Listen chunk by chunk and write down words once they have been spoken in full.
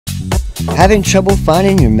Having trouble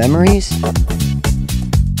finding your memories?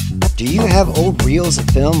 Do you have old reels of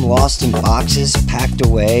film lost in boxes, packed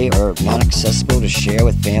away, or not accessible to share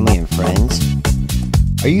with family and friends?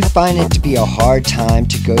 Are you finding it to be a hard time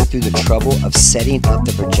to go through the trouble of setting up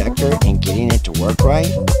the projector and getting it to work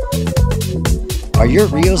right? Are your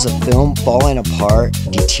reels of film falling apart,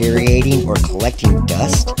 deteriorating, or collecting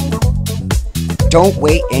dust? Don't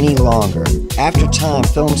wait any longer. After time,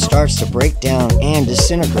 film starts to break down and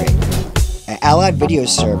disintegrate. At Allied Video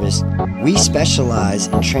Service, we specialize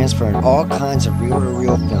in transferring all kinds of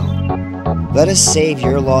reel-to-reel film. Let us save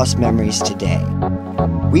your lost memories today.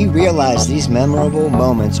 We realize these memorable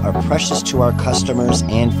moments are precious to our customers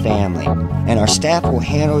and family, and our staff will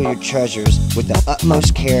handle your treasures with the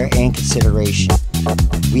utmost care and consideration.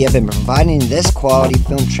 We have been providing this quality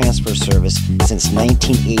film transfer service since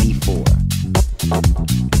 1984.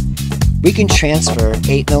 We can transfer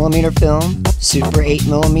 8mm film, Super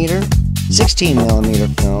 8mm,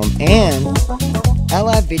 16mm film, and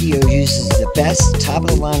Allied Video uses the best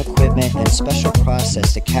top-of-the-line equipment and special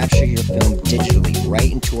process to capture your film digitally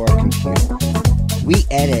right into our computer. We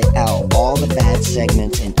edit out all the bad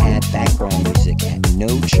segments and add background music at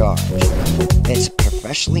no charge. It's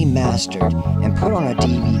professionally mastered and put on a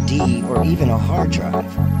DVD or even a hard drive.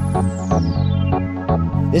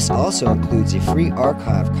 This also includes a free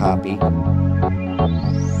archive copy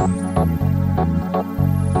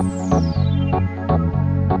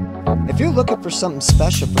If you're looking for something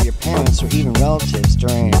special for your parents or even relatives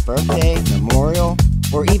during a birthday, memorial,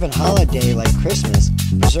 or even holiday like Christmas,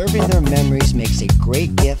 preserving their memories makes a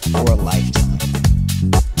great gift for a lifetime.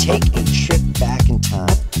 Take a trip back in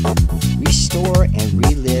time. Restore and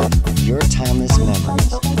relive your timeless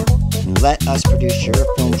memories. And let us produce your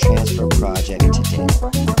film transfer project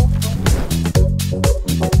today.